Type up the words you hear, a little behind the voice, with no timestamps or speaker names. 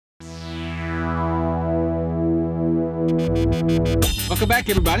Welcome back,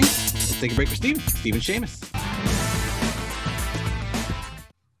 everybody. Let's take a break with Steven Shamus.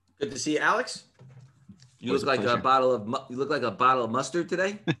 Good to see you, Alex. You Always look like a bottle of mustard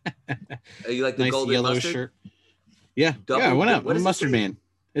today. You like the nice golden yellow mustard shirt? Yeah, I went up. I'm a mustard man.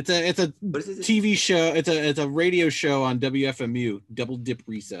 It's a TV show. It's a radio show on WFMU. Double Dip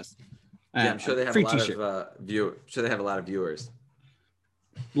Recess. Yeah, I'm sure they have a lot of viewers. Sure, they have a lot of viewers.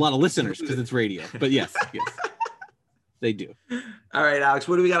 A lot of listeners because it's radio. But yes, they do. All right, Alex,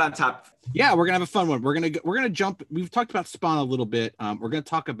 what do we got on top? Yeah, we're gonna have a fun one. We're gonna jump. We've talked about Spawn a little bit. We're gonna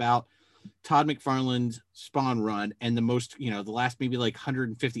talk about Todd McFarlane's Spawn run and the most, the last maybe like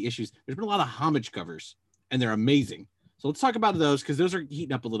 150 issues. There's been a lot of homage covers, and they're amazing. So let's talk about those because those are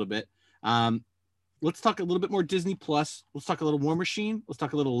heating up a little bit. Let's talk a little bit more Disney Plus. Let's talk a little War Machine. Let's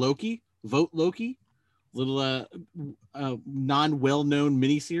talk a little Loki. Vote Loki. Little non-well-known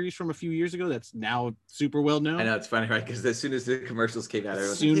miniseries from a few years ago that's now super well-known. I know, it's funny, right? Because as soon as the commercials came out,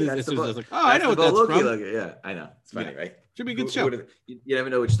 as soon as I was like, oh, I know what that's Loki from. Logo. Yeah, I know. It's funny, right? Should be a good show. You never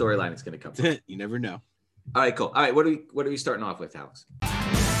know which storyline it's going to come from. You never know. All right, cool. All right, what are we starting off with, Alex?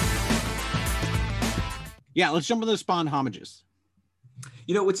 Yeah, let's jump into the Spawn homages.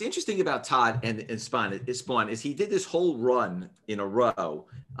 What's interesting about Todd and Spawn is he did this whole run in a row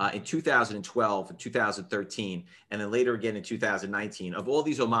in 2012 and 2013, and then later again in 2019 of all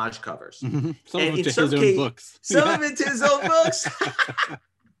these homage covers. Mm-hmm. Some of it to his own books. Some of it to his own books.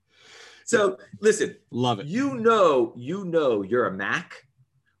 So listen, love it. You're a Mac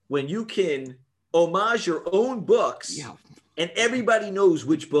when you can homage your own books, and everybody knows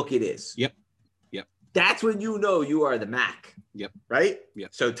which book it is. Yep. That's when you are the Mac. Yep. Right?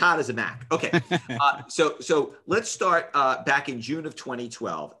 Yep. So Todd is a Mac. Okay. So let's start back in June of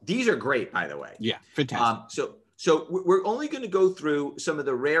 2012. These are great, by the way. Yeah, fantastic. So we're only going to go through some of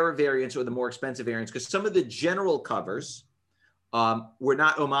the rarer variants or the more expensive variants because some of the general covers were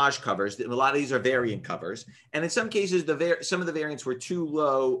not homage covers. A lot of these are variant covers. And in some cases, some of the variants were too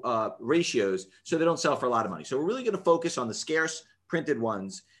low ratios, so they don't sell for a lot of money. So we're really going to focus on the scarce printed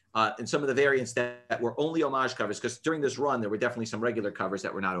ones and some of the variants that were only homage covers, because during this run, there were definitely some regular covers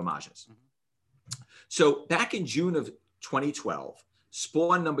that were not homages. Mm-hmm. So back in June of 2012,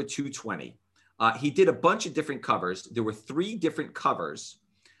 Spawn number 220, he did a bunch of different covers. There were 3 different covers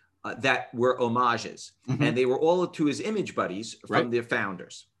that were homages, mm-hmm. and they were all to his image buddies from the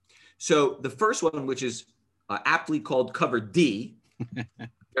founders. So the first one, which is aptly called Cover D,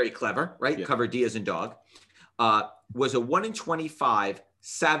 very clever, right? Yeah. Cover D as in dog, was a 1 in 25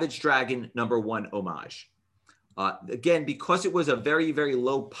 Savage Dragon #1 homage. Again, because it was a very, very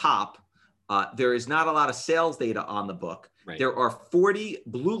low pop, there is not a lot of sales data on the book. Right. There are 40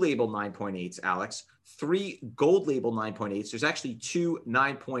 blue label 9.8s, Alex, 3 gold label 9.8s. There's actually 2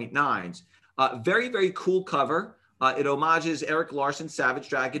 9.9s. Very, very cool cover. It homages Eric Larson, Savage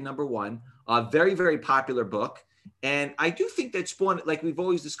Dragon #1. Very, very popular book. And I do think that Spawn, like we've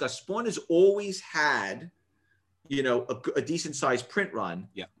always discussed, Spawn has always had a decent sized print run.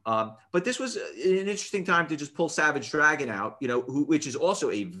 Yeah. But this was an interesting time to just pull Savage Dragon out, which is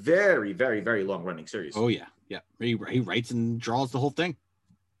also a very, very, very long running series. Oh yeah. Yeah. He writes and draws the whole thing.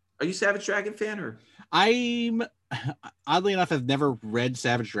 Are you a Savage Dragon fan or? I'm oddly enough, I've never read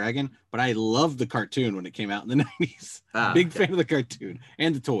Savage Dragon, but I loved the cartoon when it came out in the 90s. Big fan of the cartoon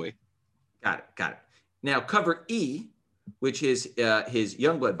and the toy. Got it. Now cover E, which is his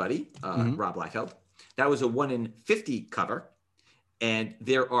Youngblood buddy, mm-hmm. Rob Liefeld. That was a 1 in 50 cover. And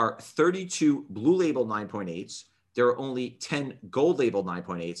there are 32 blue label 9.8s. There are only 10 gold label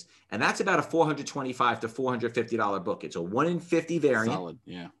 9.8s. And that's about a $425 to $450 book. It's a 1 in 50 variant. Solid,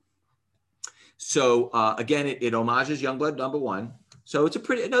 yeah. So again, it homages Youngblood #1. So it's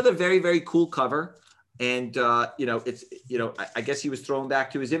another very, very cool cover. And, I guess he was thrown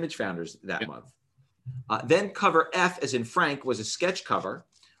back to his image founders that month. Then cover F, as in Frank, was a sketch cover.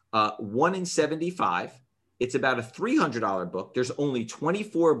 1 in 75. It's about a $300 book. There's only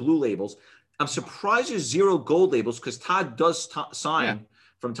 24 blue labels. I'm surprised there's 0 gold labels because Todd does sign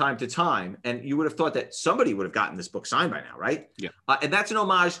from time to time. And you would have thought that somebody would have gotten this book signed by now, right? Yeah. And that's an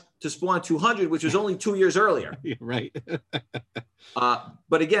homage to Spawn 200, which was only 2 years earlier. Right.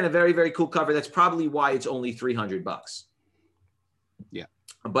 But again, a very, very cool cover. That's probably why it's only $300. Yeah.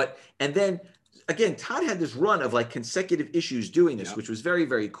 And then again, Todd had this run of like consecutive issues doing this, which was very,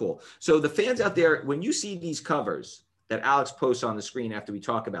 very cool. So the fans out there, when you see these covers that Alex posts on the screen after we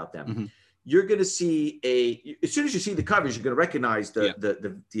talk about them, mm-hmm. you're going to see as soon as you see the covers, you're going to recognize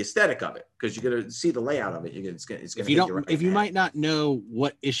the aesthetic of it because you're going to see the layout of it. It's going to if you might not know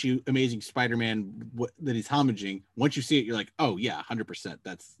what issue Amazing Spider-Man that he's homaging, once you see it, you're like, oh yeah, 100%.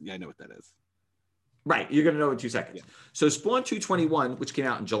 I know what that is. Right. You're going to know in 2 seconds. Yeah. So Spawn 221, which came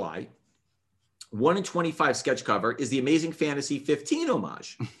out in July, 1 in 25 sketch cover is the Amazing Fantasy 15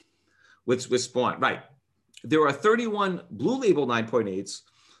 homage with Spawn. Right. There are 31 Blue Label 9.8s.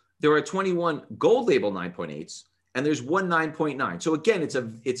 There are 21 Gold Label 9.8s, and there's one 9.9. So again, it's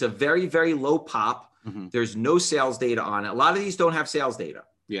a very, very low pop. Mm-hmm. There's no sales data on it. A lot of these don't have sales data.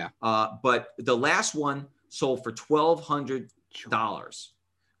 Yeah. But the last one sold for $1,200.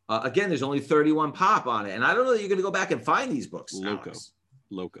 Again, there's only 31 pop on it. And I don't know that you're going to go back and find these books.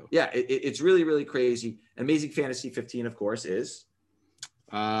 Loco. Yeah, it's really, really crazy. Amazing Fantasy 15, of course, is?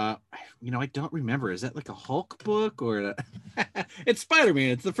 I don't remember. Is that like a Hulk book or it's Spider-Man?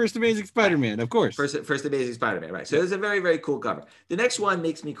 It's the first Amazing Spider-Man, of course. First Amazing Spider-Man, right. So it's a very, very cool cover. The next one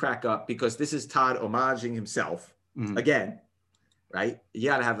makes me crack up because this is Todd homaging himself again, right? You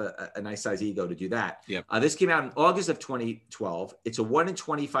got to have a nice size ego to do that. Yep. This came out in August of 2012. It's a 1 in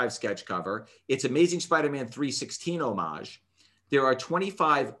 25 sketch cover. It's Amazing Spider-Man 316 homage. There are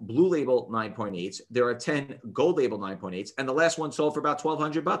 25 Blue Label 9.8s. There are 10 Gold Label 9.8s. And the last one sold for about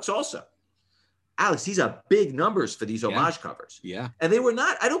 $1,200 also. Alex, these are big numbers for these homage covers. Yeah. And they were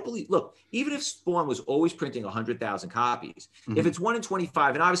not, I don't believe, look, even if Spawn was always printing 100,000 copies, if it's 1 in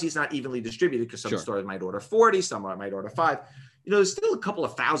 25, and obviously it's not evenly distributed because some stores might order 40, some might order 5, there's still a couple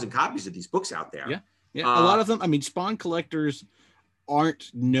of thousand copies of these books out there. Yeah. Yeah. A lot of them, I mean, Spawn collectors aren't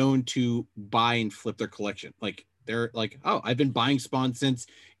known to buy and flip their collection. Like, they're like, oh, I've been buying Spawn since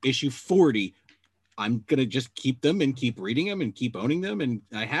issue 40. I'm going to just keep them and keep reading them and keep owning them. And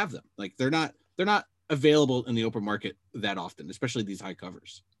I have them. Like, they're not available in the open market that often, especially these high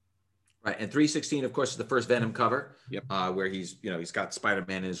covers. Right. And 316, of course, is the first Venom cover. Yep. Where he's got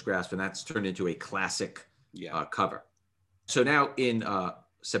Spider-Man in his grasp, and that's turned into a classic cover. So now in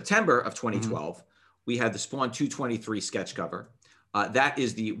September of 2012, we had the Spawn 223 sketch cover. That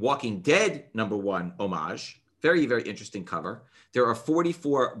is the Walking Dead #1 homage. Very, very interesting cover. There are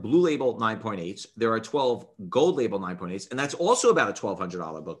 44 Blue Label 9.8s. There are 12 Gold Label 9.8s. And that's also about a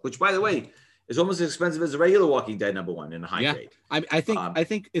 $1,200 book, which, by the way, is almost as expensive as the regular Walking Dead #1 in the high grade. I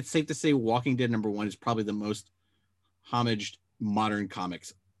think it's safe to say Walking Dead #1 is probably the most homaged modern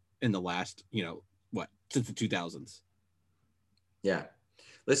comics in the last, since the 2000s. Yeah.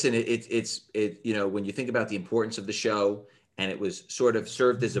 Listen, it's when you think about the importance of the show, and it was sort of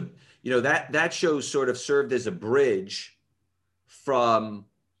served as a, that show sort of served as a bridge from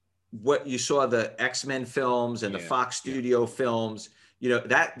what you saw the X-Men films and the Fox Studio films.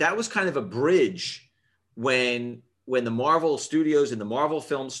 That was kind of a bridge when the Marvel Studios and the Marvel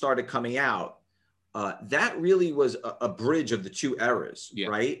films started coming out. That really was a bridge of the two eras,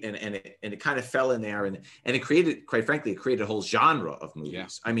 right? And it kind of fell in there, and it created, quite frankly, a whole genre of movies.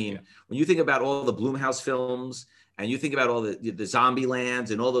 Yeah. I mean, when you think about all the Blumhouse films, and you think about all the Zombie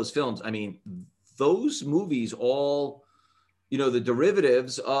Lands and all those films, I mean, those movies all, the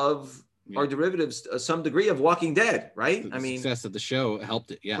derivatives of are derivatives to some degree of Walking Dead, right? The success of the show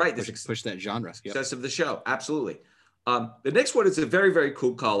helped it, right? Push that genre. Success of the show, absolutely. The next one is a very, very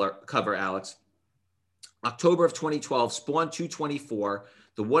cool cover, Alex. October of 2012, Spawn 224.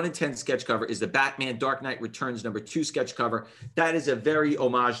 The 1 in 10 sketch cover is the Batman Dark Knight Returns #2 sketch cover. That is a very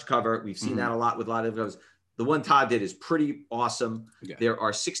homaged cover. We've seen that a lot with a lot of those. The one Todd did is pretty awesome. Yeah. There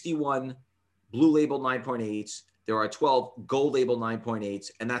are 61 Blue Label 9.8s. There are 12 Gold Label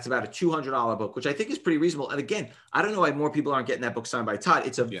 9.8s, and that's about a $200 book, which I think is pretty reasonable. And again, I don't know why more people aren't getting that book signed by Todd.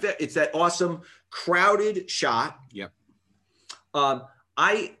 It's it's that awesome crowded shot. Yep.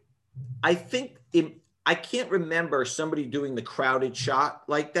 I think I can't remember somebody doing the crowded shot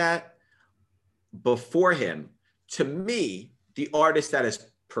like that before him. To me, the artist that has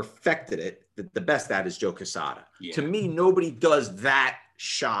perfected it, the best at is Joe Quesada. Yeah. To me, nobody does that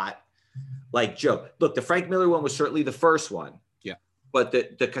shot like Joe. Look, the Frank Miller one was certainly the first one. Yeah. But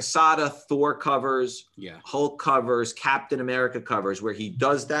the Quesada Thor covers, Hulk covers, Captain America covers, where he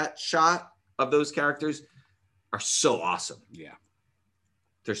does that shot of those characters are so awesome. Yeah.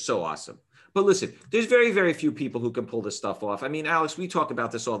 They're so awesome. But listen, there's very, very few people who can pull this stuff off. I mean, Alex, we talk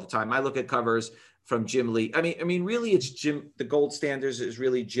about this all the time. I look at covers from Jim Lee. I mean, really, it's Jim. The gold standards is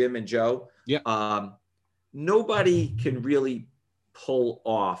really Jim and Joe. Yeah. Nobody can really pull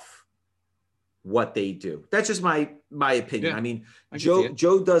off what they do. That's just my opinion. Yeah. I mean,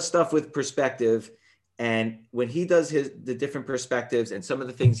 Joe does stuff with perspective, and when he does the different perspectives and some of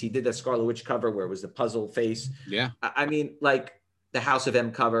the things he did, that Scarlet Witch cover where it was the puzzle face. Yeah. I mean, like the House of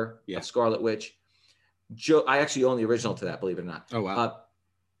M cover of Scarlet Witch. Joe, I actually own the original to that, believe it or not. Oh, wow.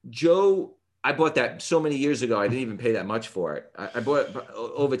 Joe, I bought that so many years ago. I didn't even pay that much for it. I bought it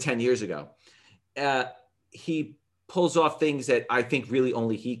over 10 years ago. He pulls off things that I think really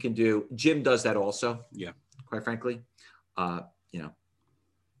only he can do. Jim does that also. Yeah. Quite frankly,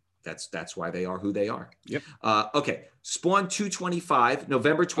 that's why they are who they are. Yep. Okay. Spawn 225,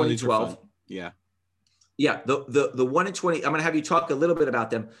 November 2012. Yeah. Yeah. The 1 in 20. I'm going to have you talk a little bit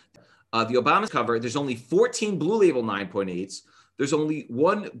about them. The Obama cover, there's only 14 Blue Label 9.8s. There's only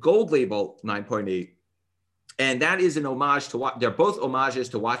one Gold Label 9.8. And that is an homage to they're both homages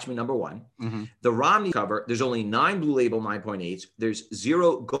to Watchmen #1. Mm-hmm. The Romney cover, there's only 9 Blue Label 9.8s. There's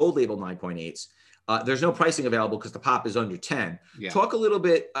 0 Gold Label 9.8s. There's no pricing available because the pop is under 10. Yeah. Talk a little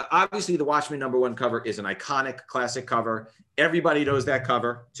bit. Obviously, the Watchmen #1 cover is an iconic classic cover. Everybody knows that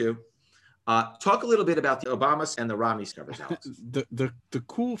cover too. Talk a little bit about the Obamas and the Romney's covers, Alex. The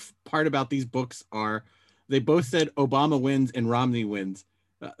cool part about these books are they both said Obama wins and Romney wins.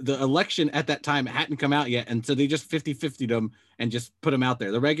 The election at that time hadn't come out yet, and so they just 50-50'd them and just put them out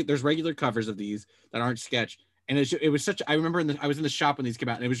there. There's regular covers of these that aren't sketched, and it was such. I remember I was in the shop when these came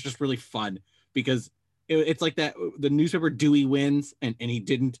out, and it was just really fun because it's like that the newspaper Dewey wins and he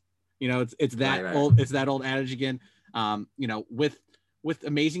didn't. It's that right. old. It's that old adage again. With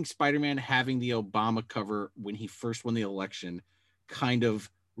Amazing Spider-Man having the Obama cover when he first won the election, kind of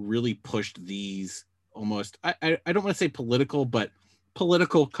really pushed these almost. I don't want to say political, but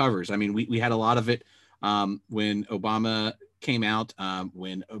political covers. I mean, we had a lot of it when Obama came out,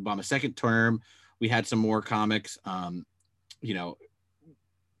 when Obama's second term, we had some more comics.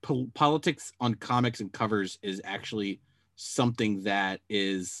 Politics on comics and covers is actually something that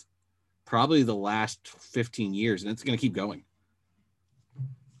is probably the last 15 years, and it's going to keep going.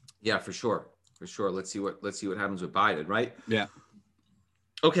 Yeah, for sure. Let's see what happens with Biden, right? Yeah.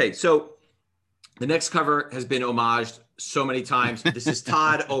 Okay, so the next cover has been homaged so many times. This is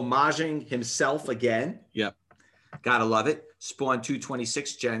Todd homaging himself again. Yep. Gotta love it. Spawn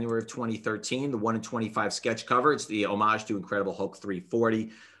 226, January of 2013, the 1 in 25 sketch cover. It's the homage to Incredible Hulk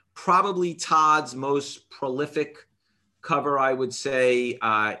 340. Probably Todd's most prolific cover, I would say.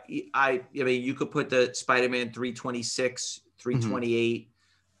 I mean, you could put the Spider-Man 326, 328.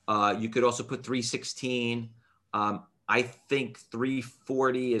 You could also put 316. I think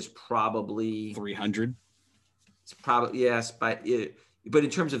 340 is probably 300. It's probably, yes, but in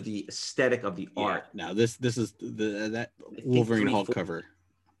terms of the aesthetic of the art. Now this is that Wolverine Hulk cover.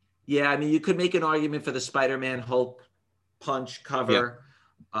 Yeah, I mean, you could make an argument for the Spider-Man Hulk punch cover.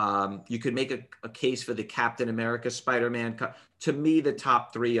 Yeah. You could make a case for the Captain America Spider-Man. To me, the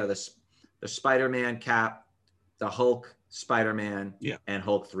top three are the Spider-Man Cap, the Hulk Spider-Man, and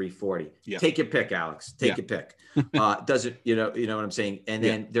Hulk 340. Yeah. Take your pick, Alex. Take your pick. Doesn't you know what I'm saying? And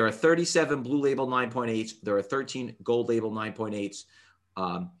then there are 37 Blue Label 9.8s. There are 13 Gold Label 9.8s.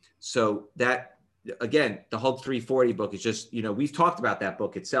 So that again, the Hulk 340 book is just we've talked about that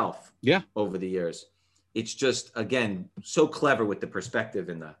book itself. Yeah. Over the years, it's just again so clever with the perspective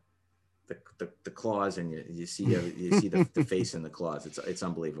and the claws, and you see the face in the claws. It's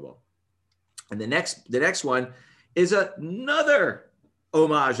unbelievable. And the next one is another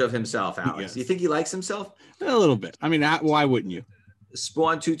homage of himself, Alex. Yes. Do you think he likes himself? A little bit. I mean, why wouldn't you?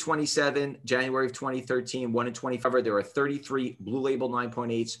 Spawn 227, January of 2013, 1 in 25. There are 33 Blue Label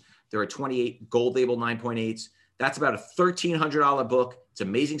 9.8s. There are 28 Gold Label 9.8s. That's about a $1,300 book. It's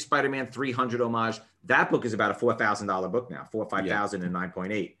Amazing Spider-Man 300 homage. That book is about a $4,000 book now, $4,000 or $5,000 and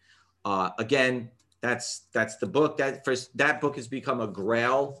 9.8. Again, that's the book. That book has become a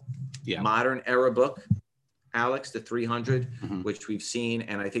Grail modern era book. Alex, the 300, which we've seen.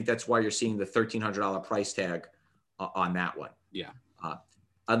 And I think that's why you're seeing the $1,300 price tag on that one. Yeah.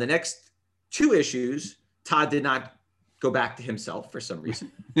 On the next two issues, Todd did not go back to himself for some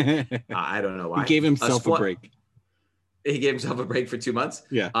reason. I don't know why. He gave himself a break. He gave himself a break for 2 months.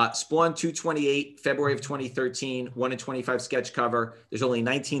 Yeah. Spawn 228, February of 2013, 1 in 25 sketch cover. There's only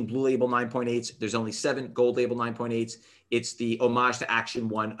 19 Blue Label 9.8s. There's only 7 Gold Label 9.8s. It's the homage to Action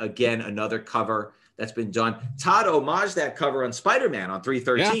 1. Again, another cover that's been done. Todd homaged that cover on Spider-Man on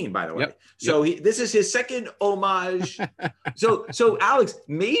 313, by the way. So this is his second homage. so Alex,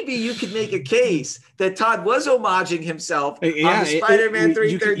 maybe you could make a case that Todd was homaging himself on the Spider-Man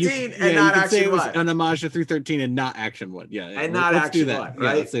 313 and not Action 1. An homage to 313 and not Action 1. Yeah. And not Action 1, right?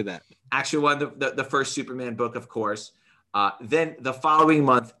 Yeah, let's say that. Action 1, the first Superman book, of course. Then the following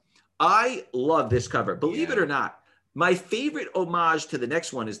month, I love this cover. Believe it or not, my favorite homage to the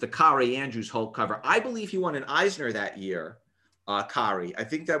next one is the Kari Andrews Hulk cover. I believe he won an Eisner that year, Kari. I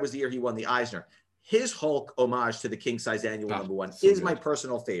think that was the year he won the Eisner. His Hulk homage to the King Size Annual #1 is good. My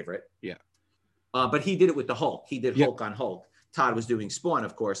personal favorite. Yeah. But he did it with the Hulk. He did Hulk on Hulk. Todd was doing Spawn,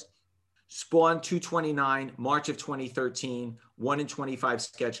 of course. Spawn 229, March of 2013, 1 in 25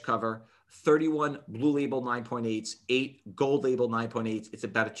 sketch cover. 31 Blue Label 9.8s, 8 Gold Label 9.8s. It's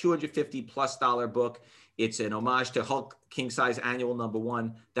about a $250+ book. It's an homage to Hulk King Size Annual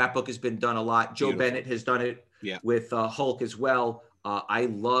 #1. That book has been done a lot. Joe Beautiful. Bennett has done it with Hulk as well.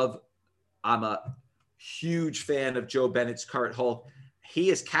 I'm a huge fan of Joe Bennett's current Hulk. He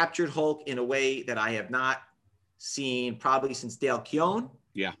has captured Hulk in a way that I have not seen probably since Dale Keown.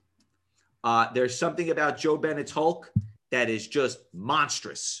 Yeah. There's something about Joe Bennett's Hulk that is just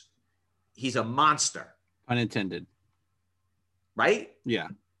monstrous. He's a monster. Unintended. Right? Yeah.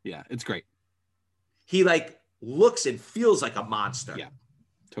 Yeah. It's great. He like looks and feels like a monster. Yeah.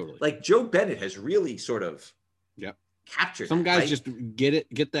 Totally. Like Joe Bennett has really sort of captured. Some guys right? just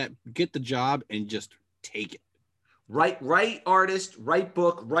get the job and just take it. Right artist, right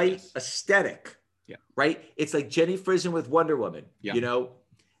book, right aesthetic. Yeah. Right. It's like Jenny Frison with Wonder Woman. Yeah. You know,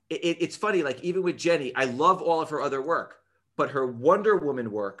 it's funny. Like even with Jenny, I love all of her other work, but her Wonder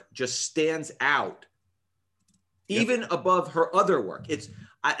Woman work just stands out even above her other work.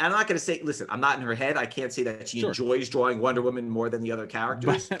 I'm not going to say, listen, I'm not in her head. I can't say that she enjoys drawing Wonder Woman more than the other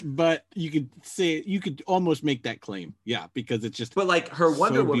characters. But you could almost make that claim. Yeah, because it's just. But like her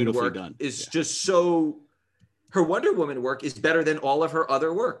Wonder Woman work is just so. Her Wonder Woman work is better than all of her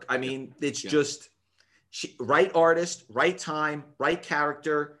other work. I mean, it's just right artist, right time, right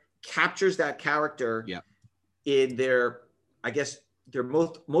character, captures that character in their, I guess, their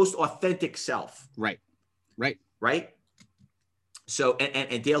most authentic self. Right. So,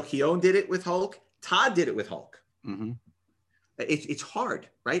 and Dale Keown did it with Hulk. Todd did it with Hulk. Mm-hmm. It's hard,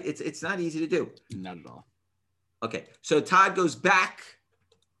 right? It's not easy to do. Not at all. Okay, so Todd goes back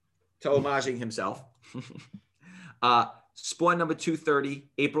to homaging himself. Spawn number 230,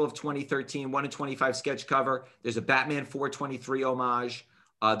 April of 2013, 1 in 25 sketch cover. There's a Batman 423 homage.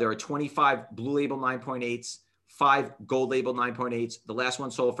 There are 25 Blue Label 9.8s, 5 Gold Label 9.8s. The last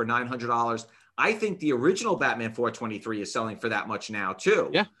one sold for $900. I think the original Batman 423 is selling for that much now too.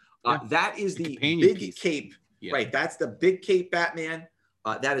 Yeah. That is the big piece. Cape. Yeah. Right. That's the big cape Batman.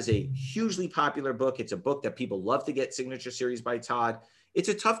 That is a hugely popular book. It's a book that people love to get, signature series by Todd. It's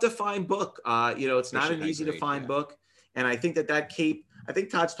a tough to find book. It's not an easy to find book. And I think that cape, I think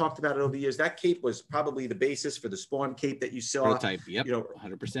Todd's talked about it over the years. That cape was probably the basis for the Spawn cape that you saw. Prototype. Yep.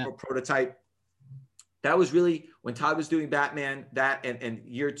 100%. Prototype. That was really when Todd was doing Batman, that and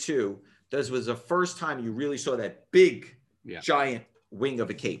year 2. This was the first time you really saw that big, giant wing of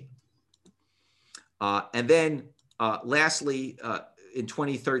a cape. And then lastly, in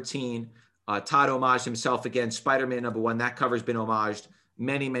 2013, Todd homaged himself again, Spider-Man #1. That cover's been homaged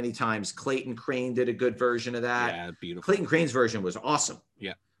many, many times. Clayton Crane did a good version of that. Yeah, beautiful. Clayton Crane's version was awesome.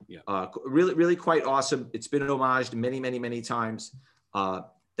 Yeah. Really, really quite awesome. It's been homaged many, many, many times.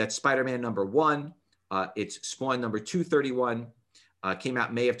 That's Spider-Man #1. It's Spawn number 231. Came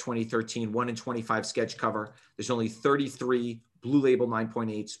out May of 2013, 1 in 25 sketch cover. There's only 33 Blue Label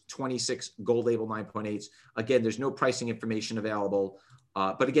 9.8s, 26 Gold Label 9.8s. Again, there's no pricing information available.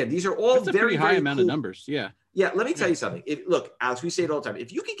 But again, these are all very high amount of numbers. Yeah. Yeah. Let me tell you something. Look, Alex, we say it all the time.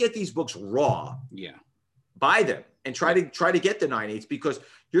 If you can get these books raw, buy them and try to get the 9.8s because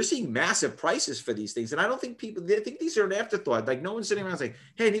you're seeing massive prices for these things. And I don't think they think these are an afterthought. Like no one's sitting around saying,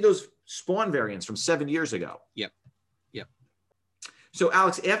 hey, I need those Spawn variants from 7 years ago. Yep. So,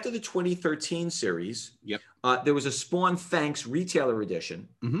 Alex, after the 2013 series, there was a Spawn Thanks retailer edition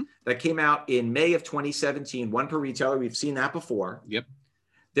that came out in May of 2017, one per retailer. We've seen that before. Yep.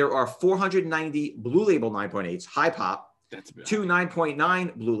 There are 490 Blue Label 9.8s, high pop, That's 2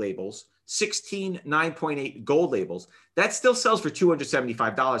 9.9 Blue Labels, 16 9.8 Gold Labels. That still sells for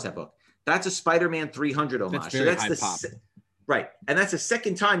 $275, that book. That's a Spider-Man 300 homage. That's very high pop. Right. And that's the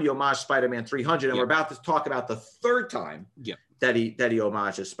second time you homage Spider-Man 300. And we're about to talk about the third time that he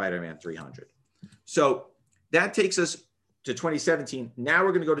homages Spider-Man 300. So that takes us to 2017. Now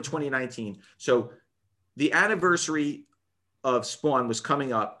we're going to go to 2019. So the anniversary of Spawn was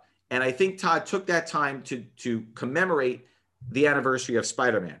coming up. And I think Todd took that time to commemorate the anniversary of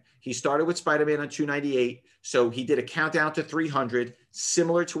Spider-Man. He started with Spider-Man on 298. So he did a countdown to 300,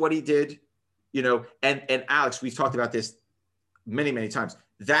 similar to what he did, and Alex, we've talked about this many, many times.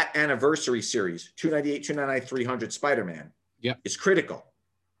 That anniversary series, 298, 299, 300 Spider-Man, is critical.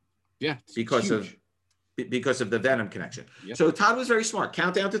 Yeah. Because of the Venom connection. Yep. So Todd was very smart.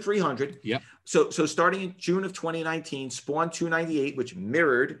 Countdown to 300. Yep. So starting in June of 2019, Spawn 298, which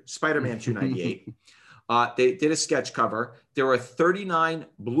mirrored Spider-Man 298. They did a sketch cover. There are 39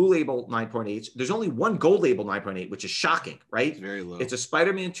 Blue Label 9.8s. There's only one Gold Label 9.8, which is shocking, right? It's very low. It's a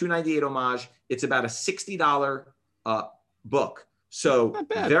Spider-Man 298 homage. It's about a $60 book. So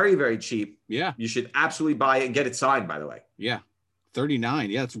very, very cheap. Yeah. You should absolutely buy it and get it signed, by the way. Yeah. 39.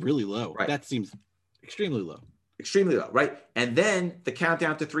 Yeah, it's really low. Right. That seems extremely low. Extremely low, right? And then the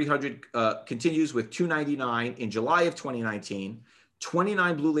countdown to 300 continues with 299 in July of 2019,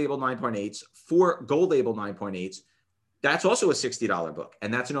 29 Blue Label 9.8s, 4 Gold Label 9.8s. That's also a $60 book,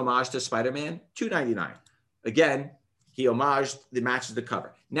 and that's an homage to Spider-Man, $299. Again, he homaged the matches the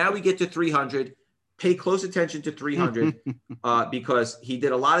cover. Now we get to 300. Pay close attention to 300 because he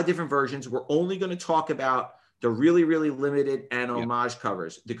did a lot of different versions. We're only going to talk about the really, really limited and homage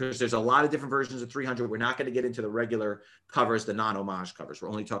covers because there's a lot of different versions of 300. We're not going to get into the regular covers, the non-homage covers. We're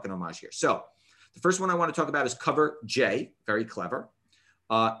only talking homage here. So the first one I want to talk about is cover J, very clever.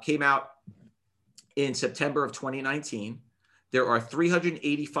 Came out in September of 2019. There are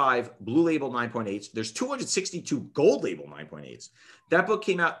 385 Blue Label 9.8s. There's 262 Gold Label 9.8s. That book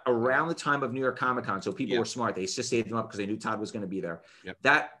came out around the time of New York Comic Con, so people were smart. They just saved them up because they knew Todd was going to be there.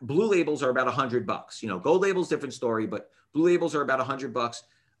 That Blue Labels are about $100. You know, Gold Labels different story, but Blue Labels are about $100.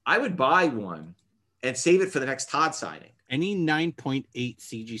 I would buy one and save it for the next Todd signing. Any 9.8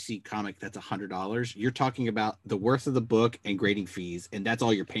 CGC comic that's $100, you're talking about the worth of the book and grading fees, and that's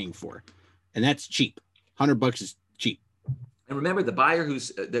all you're paying for, and that's cheap. $100 is cheap. And remember, the buyer who's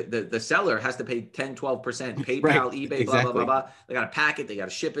the seller has to pay 10, 12%, PayPal, right, eBay, exactly. blah, blah, blah, blah. They got to pack it. They got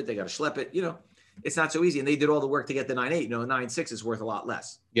to ship it. They got to schlep it. You know, it's not so easy. And they did all the work to get the 9.8. You know, 9.6 is worth a lot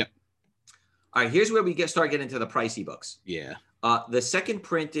less. Yep. All right, here's where we start getting into the pricey books. Yeah. The second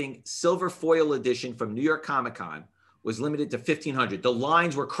printing silver foil edition from New York Comic Con was limited to 1,500. The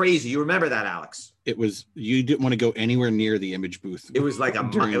lines were crazy. You remember that, Alex? It was, you didn't want to go anywhere near the Image booth. It was like a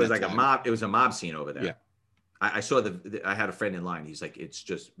time. mob. It was a mob scene over there. Yeah. I saw I had a friend in line. He's like, it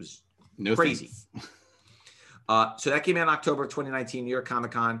was no crazy. So that came out in October of 2019, New York Comic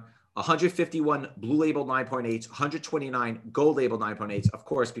Con. 151 Blue Label 9.8s, 129 Gold Label 9.8s, of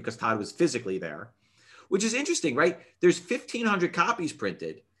course, because Todd was physically there, which is interesting, right? There's 1,500 copies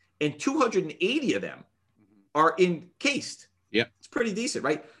printed, and 280 of them are encased. Yeah, it's pretty decent,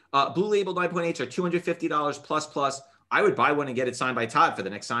 right? Blue Label 9.8s are $250 plus. I would buy one and get it signed by Todd for the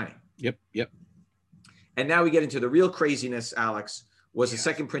next signing. Yep. And now we get into the real craziness, Alex, was the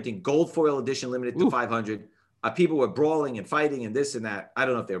second printing gold foil edition limited to 500. People were brawling and fighting and this and that. I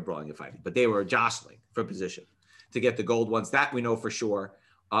don't know if they were brawling and fighting, but they were jostling for position to get the gold ones. That we know for sure.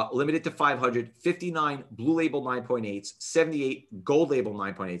 Limited to 500, 59 Blue Label 9.8s, 78 Gold Label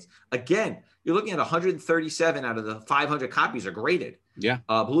 9.8s. Again, you're looking at 137 out of the 500 copies are graded. Yeah.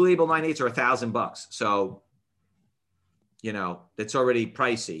 Blue Label 9.8s are $1,000. So, you know, it's already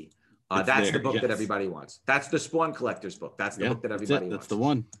pricey. That's the book that everybody wants. That's the Spawn Collector's book. That's the book that everybody wants. That's the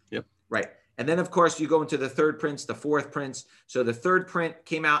one. Yep. Right. And then, of course, you go into the third prints, the fourth prints. So the third print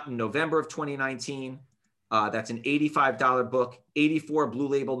came out in November of 2019. That's an $85 book, 84 Blue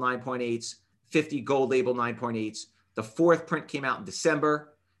Label 9.8s, 50 Gold Label 9.8s. The fourth print came out in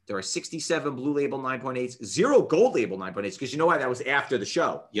December. There are 67 Blue Label 9.8s, 0 Gold Label 9.8s, because you know why? That was after the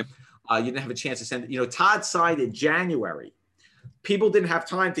show. Yep. You didn't have a chance to send it. You know, Todd signed in January. People didn't have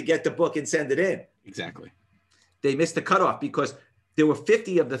time to get the book and send it in. Exactly. They missed the cutoff because there were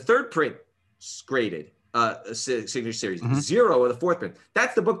 50 of the third print graded signature series, 0 of the fourth print.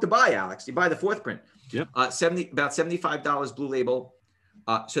 That's the book to buy, Alex. You buy the fourth print. Yep. About $75 Blue Label.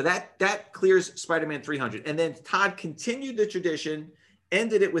 So that clears Spider-Man 300. And then Todd continued the tradition,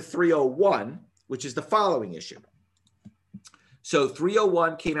 ended it with 301, which is the following issue. So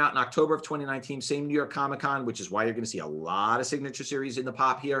 301 came out in October of 2019, same New York Comic Con, which is why you're going to see a lot of signature series in the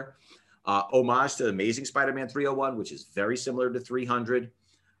pop here. Homage to Amazing Spider-Man 301, which is very similar to 300.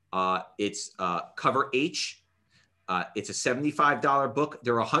 It's cover H. It's a $75 book.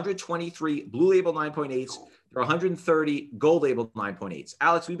 There are 123 Blue Label 9.8s. There are 130 Gold Label 9.8s.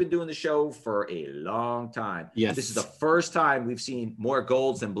 Alex, we've been doing the show for a long time. Yes. This is the first time we've seen more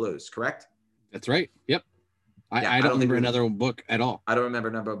golds than blues, correct? That's right. Yep. I don't remember another book at all. I don't remember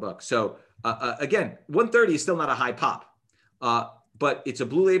a number of books. So again, 130 is still not a high pop, but it's a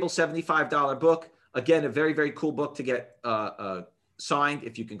Blue Label $75 book. Again, a very, very cool book to get signed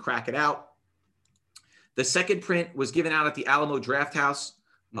if you can crack it out. The second print was given out at the Alamo Draft House,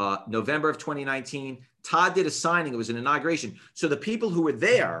 November of 2019. Todd did a signing. It was an inauguration. So the people who were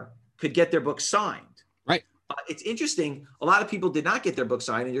there could get their book signed. Right. It's interesting. A lot of people did not get their book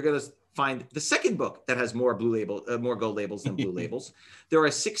signed, and you're going to find the second book that has more Blue Label, more Gold Labels than Blue Labels. There are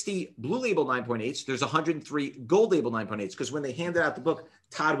 60 Blue Label 9.8s. There's 103 Gold Label 9.8s because when they handed out the book,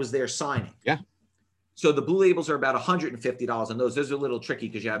 Todd was there signing. Yeah. So the Blue Labels are about $150 on those. Those are a little tricky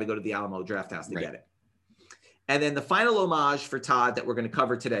because you had to go to the Alamo Draft House to get it. And then the final homage for Todd that we're going to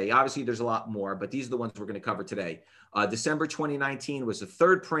cover today, obviously there's a lot more, but these are the ones we're going to cover today. December 2019 was the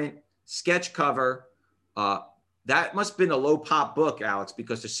third print, sketch cover, that must have been a low pop book, Alex,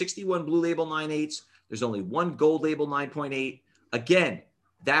 because there's 61 blue label 9.8s. There's only one gold label 9.8. Again,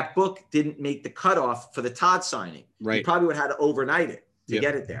 that book didn't make the cutoff for the Todd signing. Right. You probably would have had to overnight it to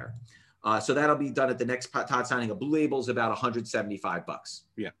get it there. So that'll be done at the next Todd signing. A blue label is about $175.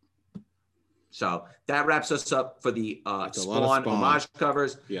 Yeah. So that wraps us up for the Spawn homage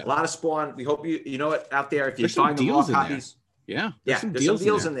covers. Yeah. A lot of Spawn. We hope you know it out there. If you There's find the raw deals in copies. Yeah. There's some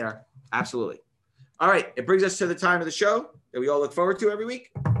deals in there. Absolutely. All right. It brings us to the time of the show that we all look forward to every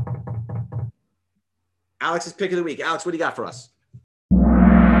week. Alex's pick of the week. Alex, what do you got for us?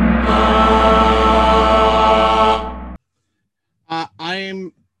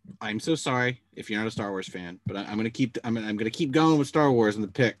 I'm so sorry if you're not a Star Wars fan, but I'm gonna keep going with Star Wars in the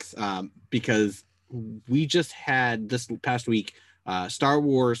picks because we just had this past week Star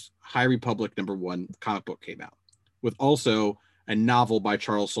Wars High Republic #1 comic book came out with also a novel by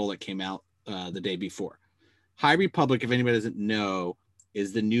Charles Soule that came out the day before. High Republic, if anybody doesn't know,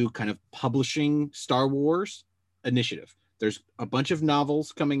 is the new kind of publishing Star Wars initiative. There's a bunch of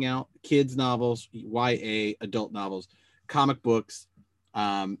novels coming out, kids novels, YA, adult novels, comic books,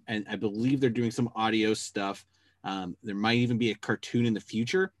 and I believe they're doing some audio stuff. There might even be a cartoon in the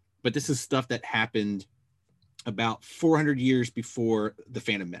future, but this is stuff that happened about 400 years before the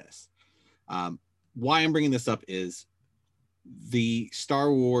Phantom Menace. Why I'm bringing this up is the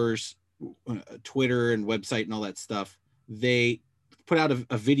Star Wars Twitter and website and all that stuff. They put out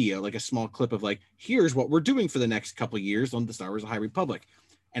a video, like a small clip of like, here's what we're doing for the next couple of years on the Star Wars High Republic.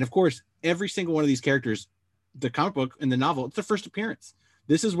 And of course, every single one of these characters, the comic book and the novel, it's their first appearance.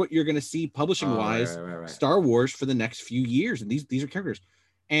 This is what you're going to see publishing wise, right. Star Wars for the next few years. And these are characters.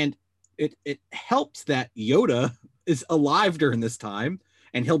 And it helps that Yoda is alive during this time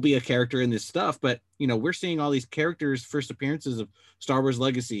and he'll be a character in this stuff. But, you know, we're seeing all these characters, first appearances of Star Wars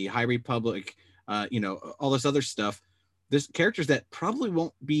Legacy, High Republic, all this other stuff. There's characters that probably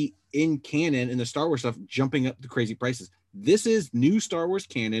won't be in canon in the Star Wars stuff, jumping up the crazy prices. This is new Star Wars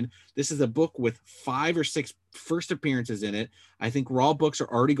canon. This is a book with 5 or 6 first appearances in it. I think raw books are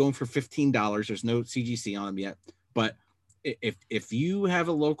already going for $15. There's no CGC on them yet. But if you have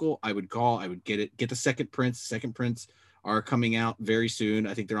a local, I would get it. Get the second prints. Second prints are coming out very soon.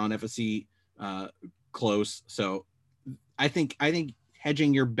 I think they're on FSC close. So I think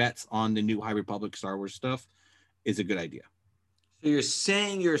hedging your bets on the new High Republic Star Wars stuff is a good idea. So you're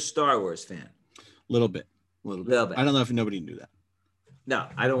saying you're a Star Wars fan? A little bit. I don't know if nobody knew that. No,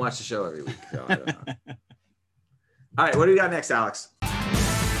 I don't watch the show every week, so I don't know. All right, what do we got next, Alex?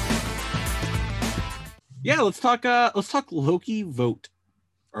 Yeah, let's talk Loki Vote.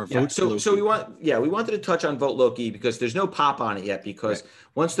 Or Vote so Loki. So we wanted to touch on Vote Loki because there's no pop on it yet because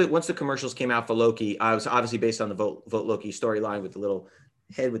once the commercials came out for Loki, I was obviously based on the Vote Loki storyline with the little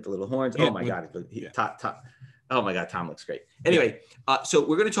head with the little horns. Yeah, oh my god, oh my god, Tom looks great. Anyway, so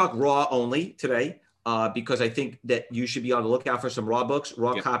we're going to talk Raw only today. Because I think that you should be on the lookout for some raw books,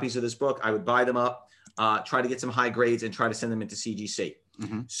 copies of this book. I would buy them up, try to get some high grades and try to send them into CGC.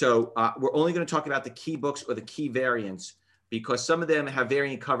 Mm-hmm. So we're only going to talk about the key books or the key variants because some of them have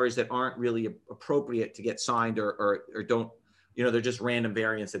variant covers that aren't really appropriate to get signed or don't, they're just random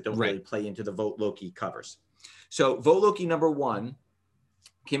variants that don't really play into the Vote Loki covers. So Vote Loki #1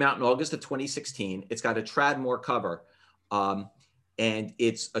 came out in August of 2016. It's got a Tradmore cover. And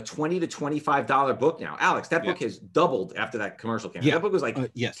it's a $20 to $25 book now. Alex, that book has doubled after that commercial came out. That book was like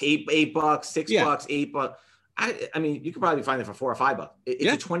 $8, $6, $8. I mean, you could probably find it for $4 or $5. It's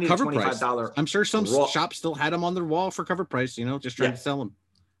a $20 to $25. Price. I'm sure some shops still had them on their wall for cover price, just trying to sell them.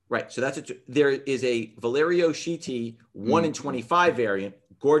 Right. So there is a Valerio Schiti 1 in 25 variant,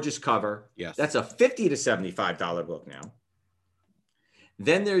 gorgeous cover. Yes. That's a $50 to $75 book now.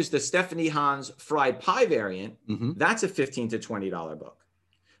 Then there's the Stephanie Hans fried pie variant. Mm-hmm. That's a $15 to $20 book.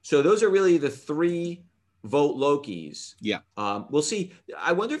 So those are really the 3 Vote Lokis. Yeah. We'll see.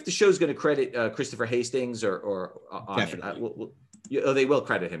 I wonder if the show's going to credit Christopher Hastings or definitely. They will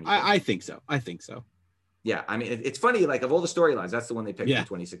credit him. I think so. Yeah. I mean, it's funny. Like of all the storylines, that's the one they picked in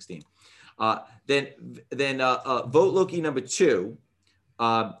 2016. Then Vote Loki #2.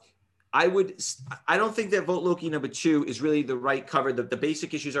 I don't think that Vote Loki #2 is really the right cover. The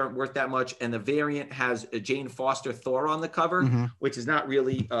basic issues aren't worth that much. And the variant has a Jane Foster Thor on the cover, which is not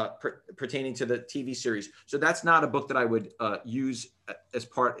really pertaining to the TV series. So that's not a book that I would use as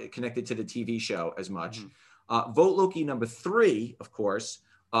connected to the TV show as much. Vote Loki #3, of course,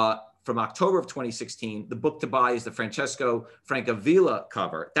 from October of 2016. The book to buy is the Francesco Francavilla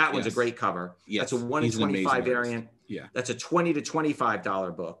cover. That one's a great cover. Yes. That's a 1 in 25 variant. Yeah. That's a $20 to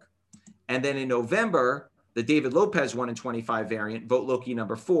 $25 book. And then in November, The David Lopez 1 in 25 variant, Vote Loki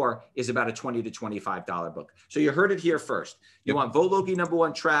number 4, is about a $20 to $25 book. So you heard it here first. You want Vote Loki number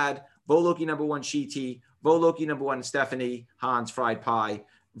 1 Trad, Vote Loki number 1 Sheety, Vote Loki number 1 Stephanie Hans Fried Pie,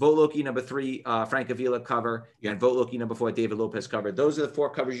 Vote Loki number 3 Frank Avila cover, and Vote Loki number 4 David Lopez cover. Those are the 4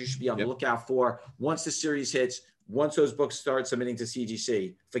 covers you should be on the lookout for. Once the series hits, once those books start submitting to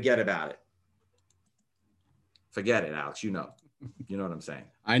CGC, forget about it. Forget it, Alex. You know what I'm saying.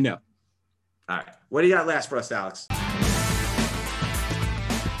 I know. All right. What do you got last for us, Alex?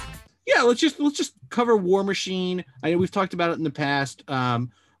 Yeah, let's just cover War Machine. I know we've talked about it in the past, but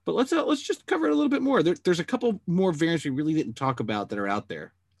let's just cover it a little bit more. There's a couple more variants we really didn't talk about that are out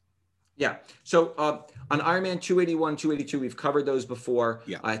there. Yeah. So on Iron Man 281, 282, we've covered those before.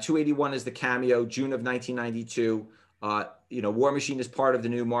 Yeah. 281 is the cameo, June of 1992. War Machine is part of the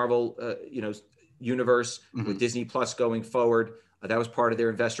new Marvel, universe with Disney Plus going forward. That was part of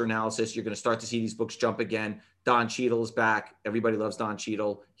their investor analysis. You're going to start to see these books jump again. Don Cheadle is back. Everybody loves Don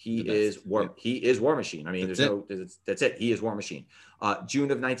Cheadle. He is War Machine. I mean, that's it. He is War Machine.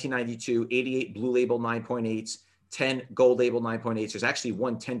 June of 1992, 88 Blue Label 9.8s, 10 Gold Label 9.8s. There's actually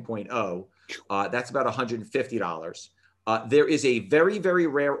one 10.0. That's about $150. There is a very, very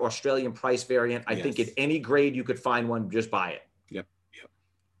rare Australian price variant. I think at any grade you could find one, just buy it. Yep.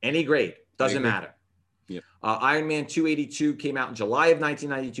 Any grade. Doesn't matter. Yep. Iron Man 282 came out in July of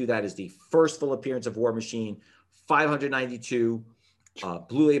 1992. That is the first full appearance of War Machine. 592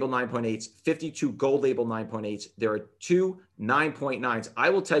 Blue Label 9.8s, 52 Gold Label 9.8s. There are 2 9.9s. I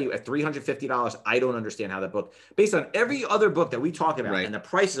will tell you, at $350, I don't understand how that book, based on every other book that we talk about and the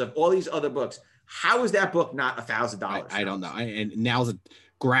prices of all these other books, how is that book not $1,000? I don't know. And now's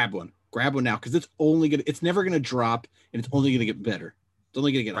grab one now, because it's never gonna drop, and it's only gonna get better. It's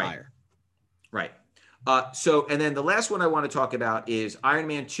only gonna get higher. Right. And then the last one I want to talk about is Iron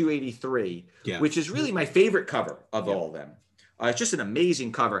Man 283, which is really my favorite cover of all of them. It's just an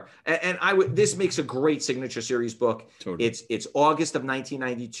amazing cover. And this makes a great signature series book. Totally. It's August of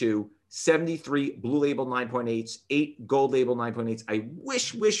 1992, 73 Blue Label 9.8s, 8 Gold Label 9.8s. I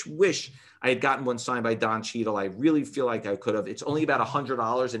wish I had gotten one signed by Don Cheadle. I really feel like I could have. It's only about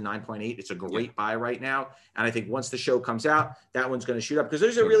 $100 in 9.8. It's a great buy right now. And I think once the show comes out, that one's going to shoot up, because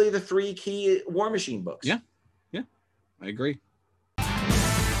those are really the 3 key War Machine books. Yeah. I agree.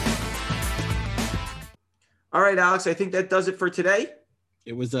 All right, Alex, I think that does it for today.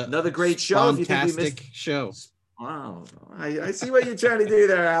 It was another great show. Fantastic show. Wow. I see what you're trying to do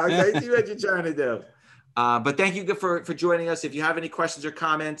there, Alex. I see what you're trying to do. But thank you for joining us. If you have any questions or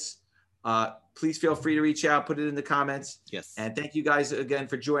comments, please feel free to reach out, put it in the comments. Yes. And thank you guys again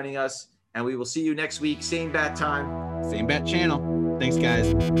for joining us. And we will see you next week. Same bat time. Same bat channel. Thanks,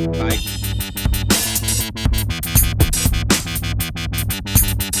 guys. Bye.